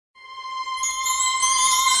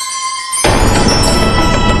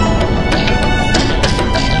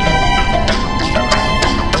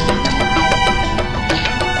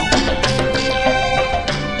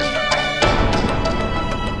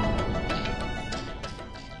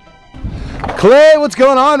Clay, what's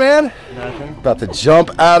going on, man? Nothing. About to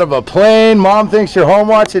jump out of a plane. Mom thinks you're home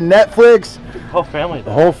watching Netflix. The whole family does.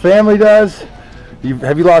 The whole family does.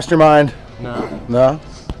 Have you lost your mind? No. No?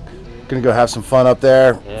 Gonna go have some fun up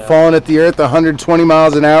there. Yeah. Falling at the earth 120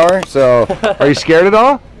 miles an hour. So, are you scared at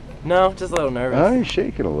all? No, just a little nervous. Oh, you're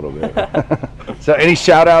shaking a little bit. So, any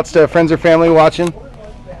shout outs to friends or family watching?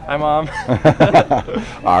 Hi, Mom.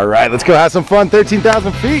 All right, let's go have some fun.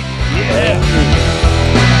 13,000 feet. Yeah.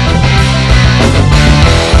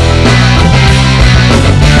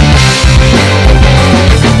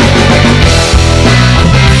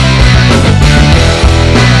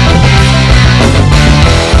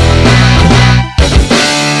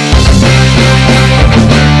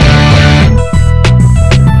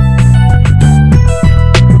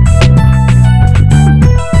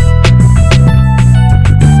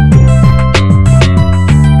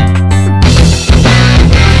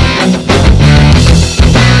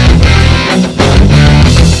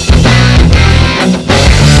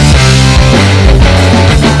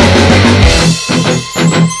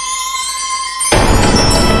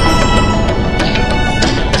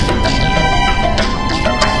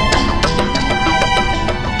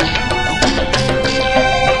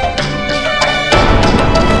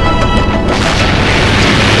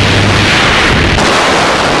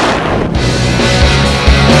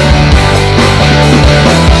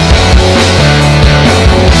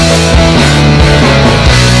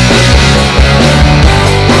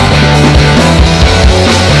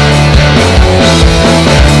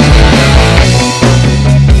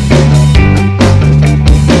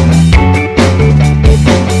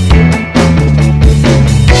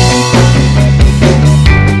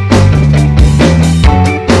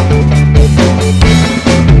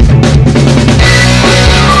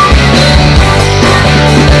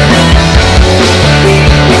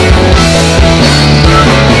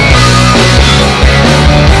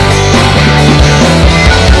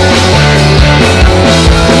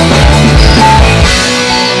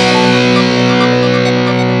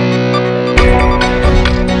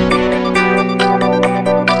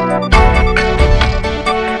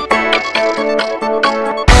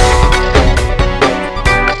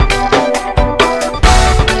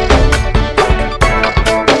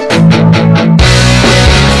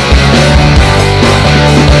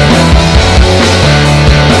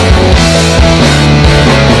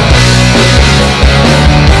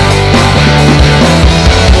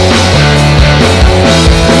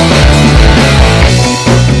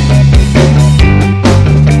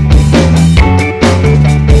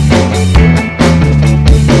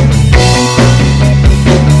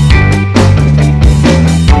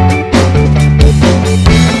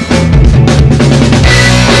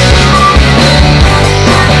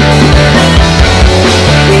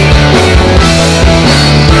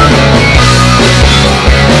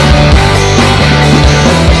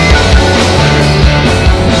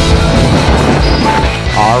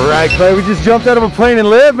 Clay, we just jumped out of a plane and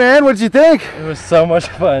lived, man. What'd you think? It was so much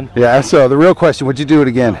fun. Yeah, so the real question, would you do it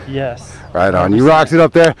again? Yes. Right on. 100%. You rocked it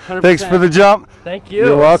up there. 100%. Thanks for the jump. Thank you.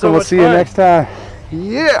 You're welcome. So we'll see you next time.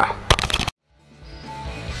 Yeah.